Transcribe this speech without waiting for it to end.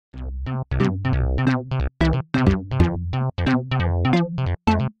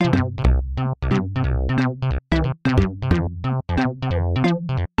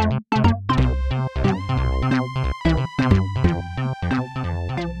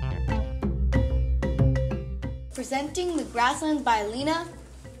Presenting The Grasslands by Lena,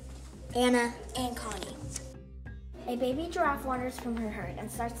 Anna, and Connie. A baby giraffe wanders from her herd and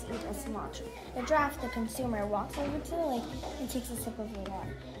starts to eat a small tree. The giraffe, the consumer, walks over to the lake and takes a sip of the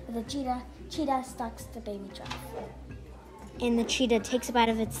water. But the cheetah stalks the baby giraffe. And the cheetah takes a bite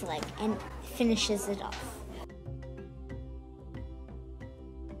of its leg and finishes it off.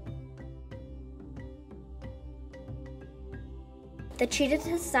 The cheetah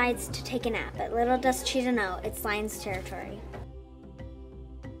decides to take a nap, but little does cheetah know it's lion's territory.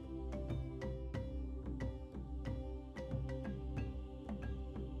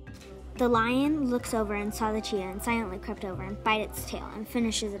 The lion looks over and saw the cheetah and silently crept over and bite its tail and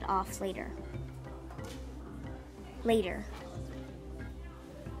finishes it off later.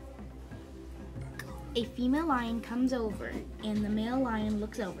 A female lion comes over and the male lion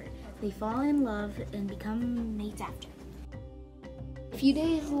looks over. They fall in love and become mates after. A few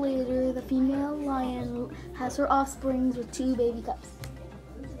days later, the female lion has her offsprings with 2 baby cubs.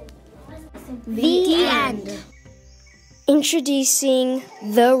 The end. Introducing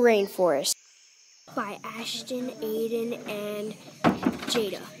The Rainforest By Ashton, Aiden, and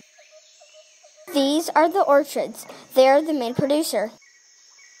Jada. These are the orchards. They are the main producer.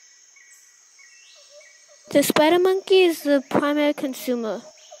 The spider monkey is the primary consumer.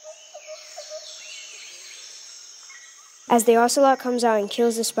 As the ocelot comes out and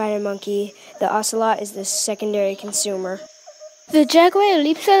kills the spider monkey, the ocelot is the secondary consumer. The jaguar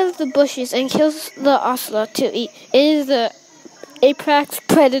leaps out of the bushes and kills the ocelot to eat. It is the apex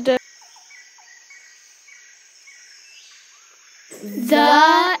predator.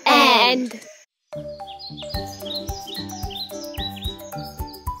 The end.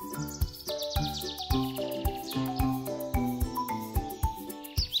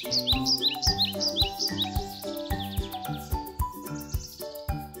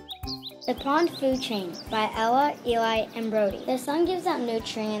 The Pond Food Chain by Ella, Eli, and Brody. The sun gives out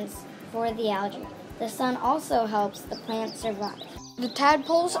nutrients for the algae. The sun also helps the plants survive. The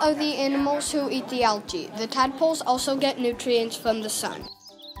tadpoles are the animals who eat the algae. The tadpoles also get nutrients from the sun.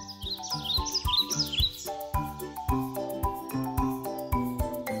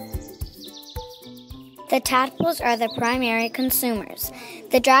 The tadpoles are the primary consumers.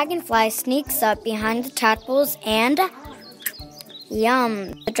 The dragonfly sneaks up behind the tadpoles and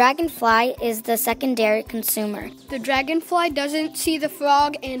yum! The dragonfly is the secondary consumer. The dragonfly doesn't see the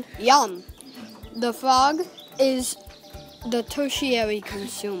frog and yum! The frog is the tertiary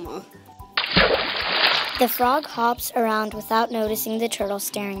consumer. The frog hops around without noticing the turtle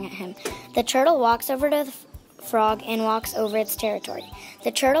staring at him. The turtle walks over to the frog and walks over its territory.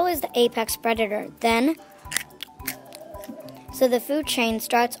 The turtle is the apex predator. So the food chain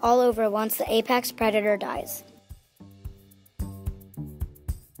starts all over once the apex predator dies.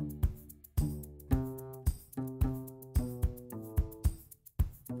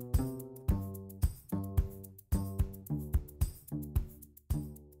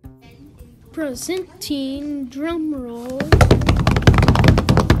 Presenting, drumroll,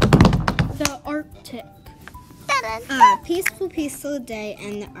 the Arctic. Peaceful, peaceful day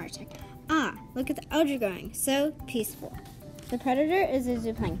in the Arctic. Look at the algae growing. So peaceful. The predator is a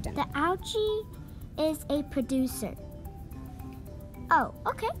zooplankton. The algae is a producer. Oh,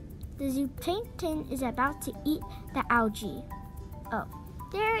 okay. The zooplankton is about to eat the algae. Oh,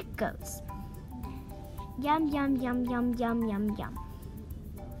 there it goes. Yum, yum, yum, yum, yum, yum, yum.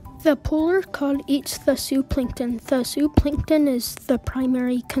 The polar cod eats the zooplankton. The zooplankton is the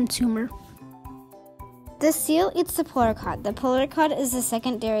primary consumer. The seal eats the polar cod. The polar cod is the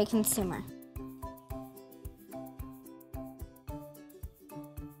secondary consumer.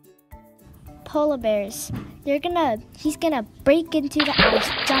 Polar bears. He's gonna break into the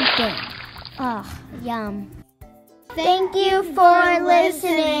ice, jump in. Yum. Thank you for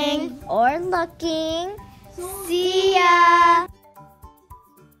listening or looking. See ya.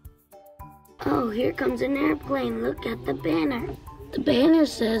 Oh, here comes an airplane. Look at the banner. The banner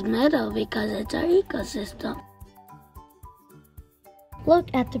says meadow because it's our ecosystem. Look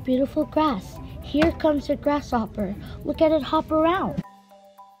at the beautiful grass. Here comes a grasshopper. Look at it hop around.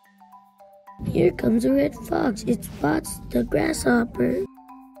 Here comes a red fox. It spots the grasshopper.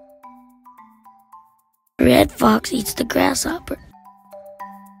 Red fox eats the grasshopper.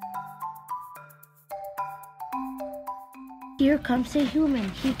 Here comes a human.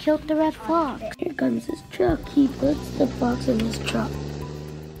 He killed the red fox. Here comes his truck. He puts the fox in his truck.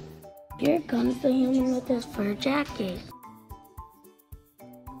 Here comes the human with his fur jacket.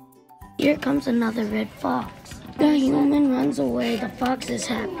 Here comes another red fox. The human runs away. The fox is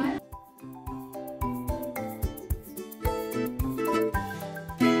happy.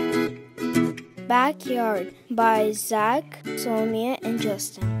 Backyard by Zach, Sonia, and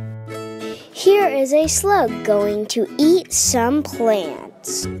Justin. Here is a slug going to eat some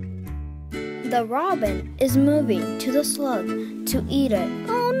plants. The robin is moving to the slug to eat it.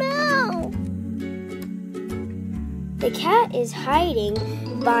 Oh no! The cat is hiding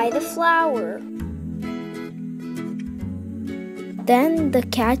by the flower. Then the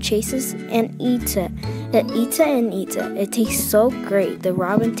cat chases and eats it. It eats it and eats it. It tastes so great. The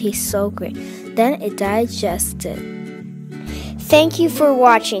robin tastes so great. Then it digests it. Thank you for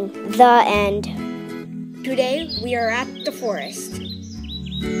watching. The end. Today we are at the forest.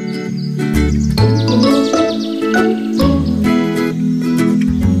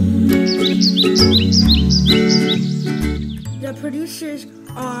 The producers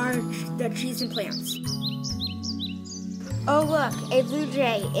are the trees and plants. Oh look, a blue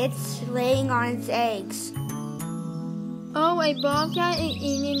jay. It's laying on its eggs. Oh, a bobcat is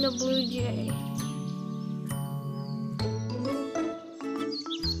eating the blue jay.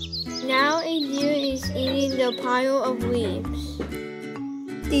 Now a deer is eating the pile of leaves.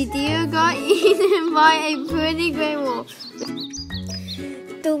 The deer got eaten by a pretty gray wolf.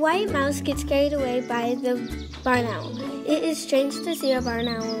 The white mouse gets carried away by the barn owl. It is strange to see a barn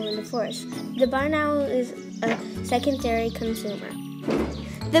owl in the forest. The barn owl is a secondary consumer.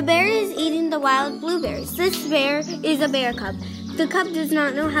 The bear is eating the wild blueberries. This bear is a bear cub. The cub does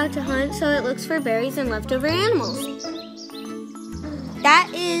not know how to hunt, so it looks for berries and leftover animals.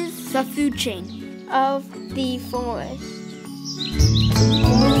 That is the food chain Of the forest.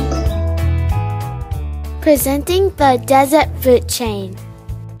 Presenting the desert food chain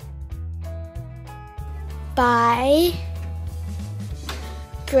by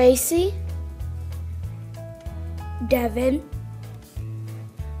Gracie, Devin,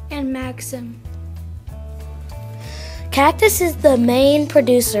 And Maxim. Cactus is the main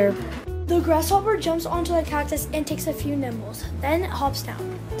producer. The grasshopper jumps onto the cactus and takes a few nibbles, then it hops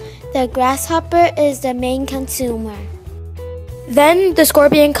down. The grasshopper is the main consumer. Then the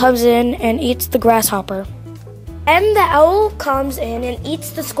scorpion comes in and eats the grasshopper. And the owl comes in and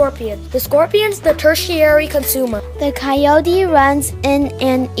eats the scorpion. The scorpion's the tertiary consumer. The coyote runs in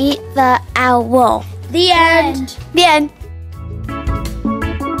and eats the owl. The end. The end.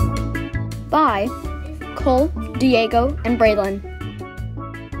 By Cole, Diego, and Braylon.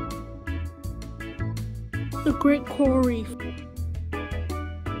 The great coral reef.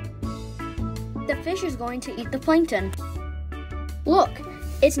 The fish is going to eat the plankton. Look,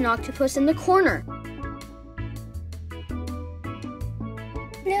 it's an octopus in the corner.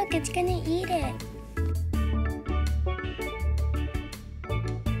 Look, it's gonna eat it.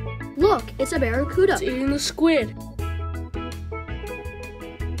 Look, it's a barracuda. It's eating the squid.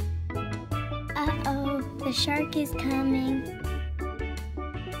 Uh-oh, the shark is coming.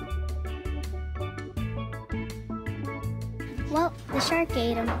 Well, the shark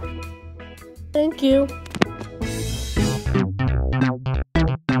ate him. Thank you.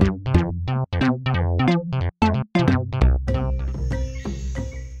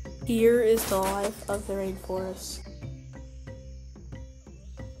 Here is the life of the rainforest.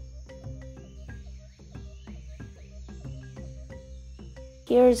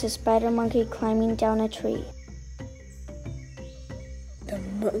 Here is a spider monkey climbing down a tree. The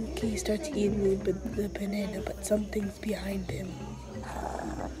monkey starts eating the banana, but something's behind him.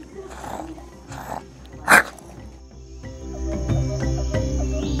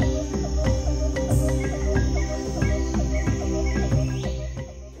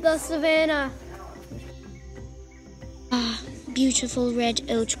 The savannah. Beautiful red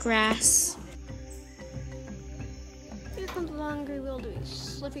oat grass. Here comes the long gray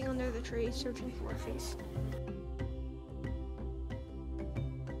wildebeest, slipping under the tree, searching for a feast.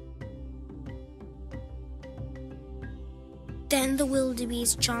 Then the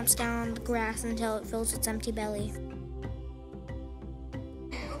wildebeest chomps down on the grass until it fills its empty belly.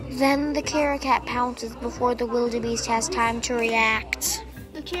 Then the carrot cat pounces before the wildebeest has time to react.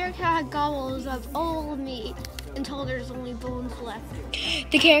 The carrot cat gobbles up all the meat until there's only bones left.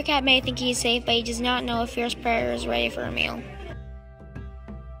 The carrot cat may think he's safe, but he does not know a fierce predator is ready for a meal.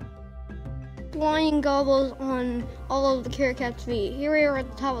 Lion gobbles on all of the carrot cat's meat. Here we are at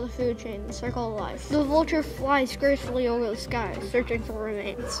the top of the food chain, the circle of life. The vulture flies gracefully over the sky, searching for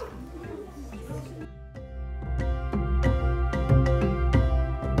remains.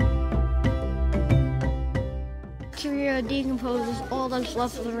 bacteria decomposes all that's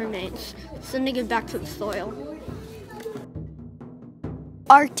left of the remains, sending it back to the soil.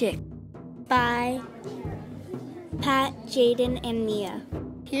 Arctic. By Pat, Jaden, and Mia.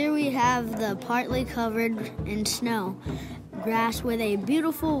 Here we have the partly covered in snow grass with a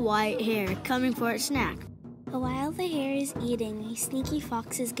beautiful white hare coming for its snack. While the hare is eating, a sneaky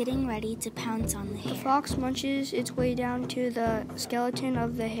fox is getting ready to pounce on the hare. The fox munches its way down to the skeleton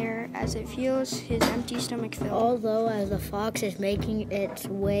of the hare as it feels his empty stomach fill. Although as the fox is making its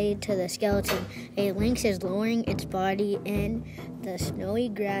way to the skeleton, a lynx is lowering its body in the snowy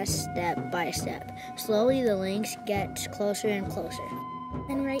grass step by step. Slowly the lynx gets closer and closer.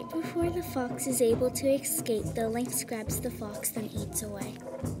 And right before the fox is able to escape, the lynx grabs the fox, then eats away.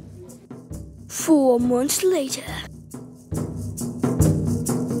 4 months later.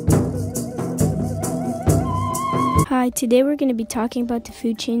 Hi, today we're going to be talking about the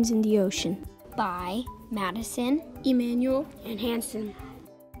food chains in the ocean. By Madison, Emmanuel, and Hanson.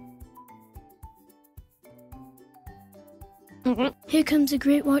 Here comes a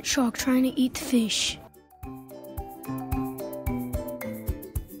great white shark trying to eat the fish.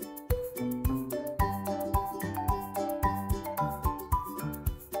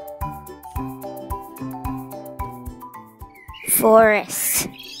 Forest.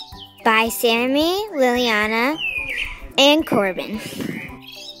 By Sammy, Liliana, and Corbin.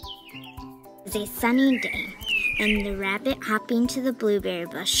 It was a sunny day, and the rabbit hopping to the blueberry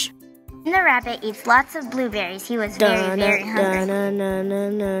bush. When the rabbit eats lots of blueberries, he was very hungry.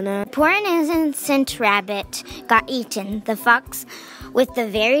 Poor innocent rabbit got eaten. The fox, with the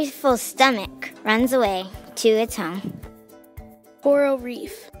very full stomach, runs away to its home. Coral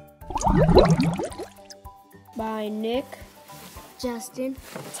reef. by Nick, Justin,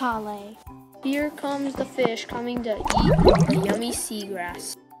 Tale. Here comes the fish coming to eat the yummy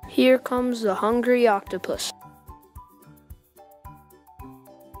seagrass. Here comes the hungry octopus.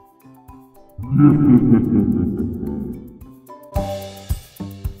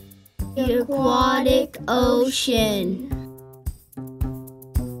 The aquatic ocean.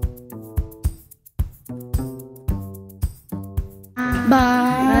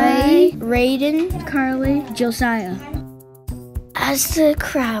 By Raiden, Carly, Josiah. As the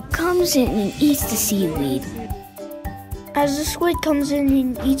crab comes in and eats the seaweed. As the squid comes in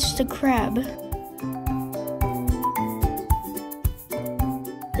and eats the crab.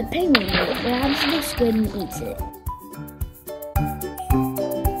 The penguin grabs the squid and eats it.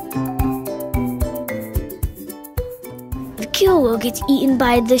 The killer whale gets eaten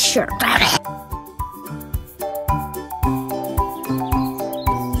by the shark.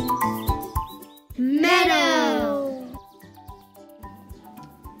 Meadow.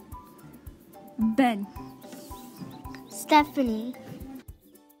 Ben, Stephanie,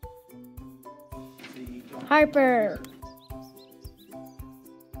 Harper.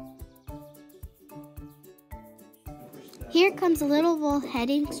 Here comes a little wolf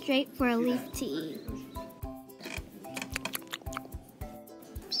heading straight for a leaf to eat.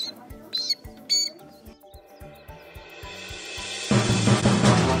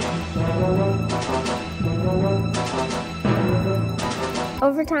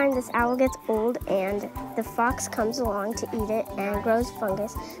 Over time, this owl gets old and the fox comes along to eat it and grows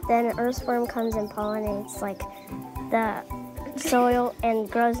fungus. Then an earthworm comes and pollinates like the soil and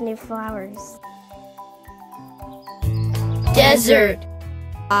grows new flowers. Desert.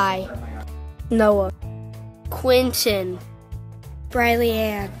 I, Noah, Quentin, Briley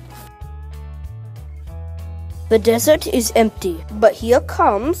Ann. The desert is empty, but here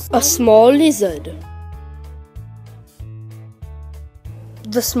comes a small lizard.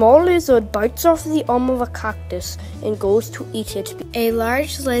 The small lizard bites off the arm of a cactus and goes to eat it. A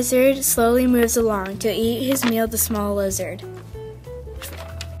large lizard slowly moves along to eat his meal, the small lizard.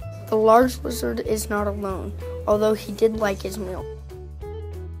 The large lizard is not alone, although he did like his meal.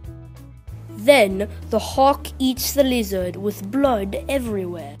 Then the hawk eats the lizard with blood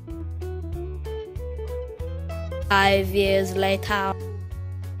everywhere. 5 years later.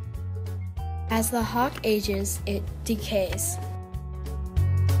 As the hawk ages, it decays.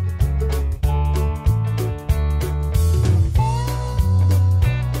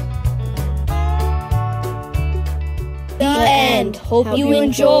 The end. Hope you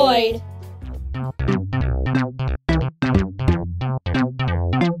enjoyed.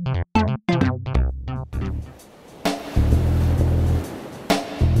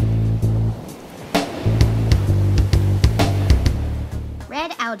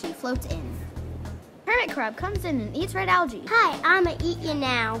 Red algae floats in. Hermit crab comes in and eats red algae. Hi, I'ma eat you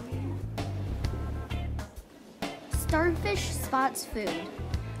now. Starfish spots food.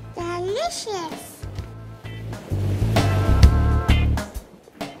 Delicious.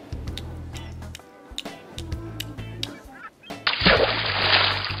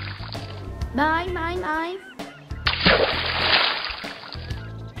 Mine.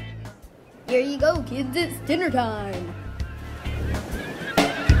 Here you go, kids. It's dinner time.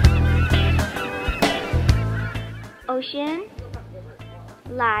 Ocean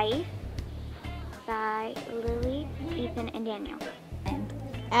Life by Lily, Ethan, and Daniel.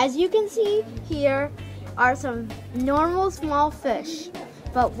 As you can see, here are some normal small fish.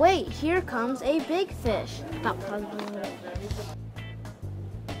 But wait, here comes a big fish.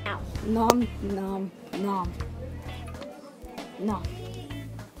 Ow. Nom, nom, nom. Nom.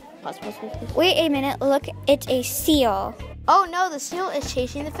 Pause. Wait a minute, look, it's a seal. Oh no, the seal is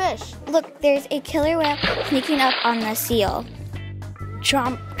chasing the fish. Look, there's a killer whale sneaking up on the seal.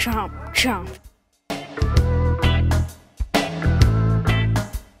 Chomp, chomp, chomp.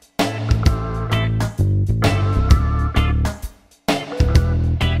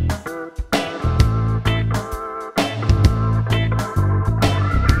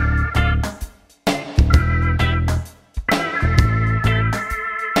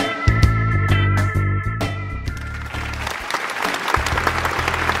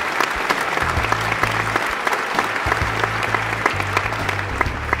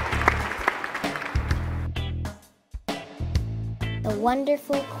 The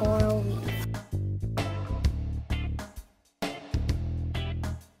wonderful coral reef.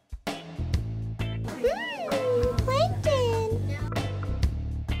 Plankton!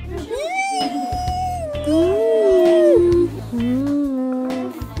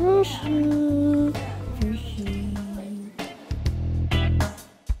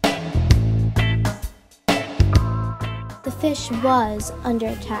 The fish was under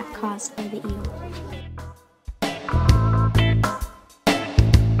attack caused by the eel.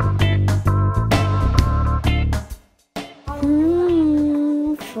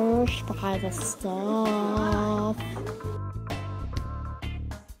 Fish by the stuff.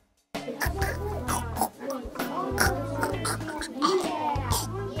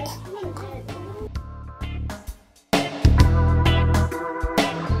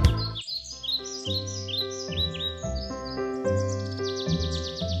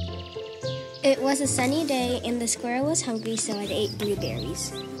 It was a sunny day and the squirrel was hungry, so it ate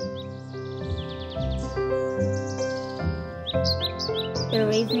blueberries. The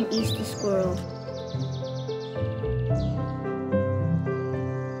raven eats the squirrel.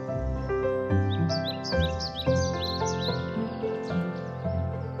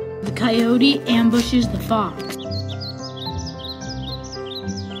 The coyote ambushes the fox.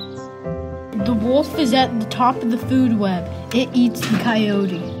 The wolf is at the top of the food web. It eats the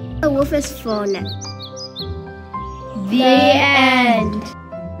coyote. The wolf is full now. The end.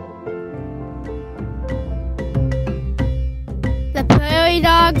 The prairie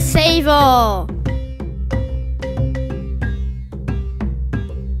dog Sable.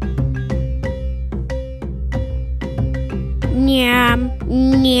 Nyam,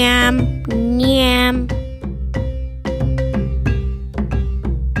 nyam, nyam.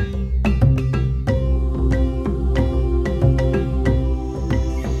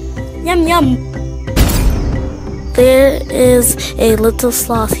 Yum, yum. There is a little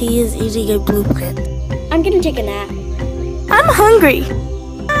sloth. He is eating a blueprint. I'm gonna take a nap. I'm hungry.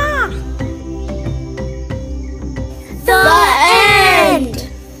 The end.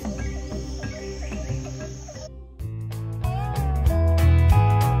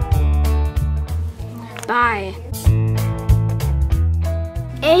 Bye.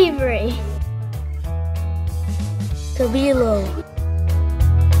 Avery. Camilo.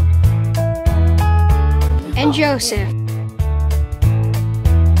 And Joseph.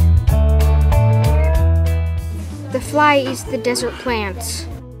 The fly eats the desert plants.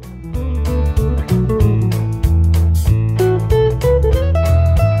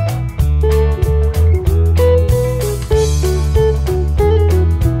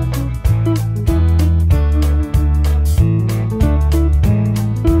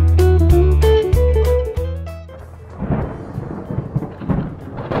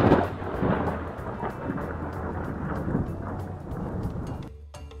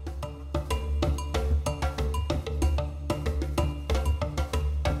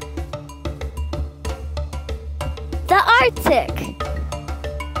 The Arctic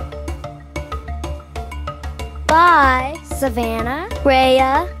by Savannah,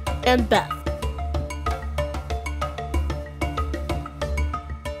 Rhea, and Beth.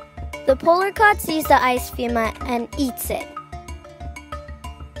 The polar cod sees the ice femur and eats it.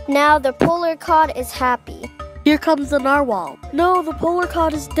 Now the polar cod is happy. Here comes the narwhal. No, the polar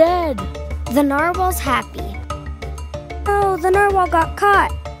cod is dead. The narwhal's happy. Oh, the narwhal got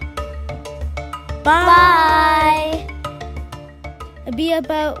caught. Bye. Bye. be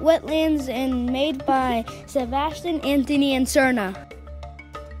about wetlands and made by Sebastian, Anthony, and Serna.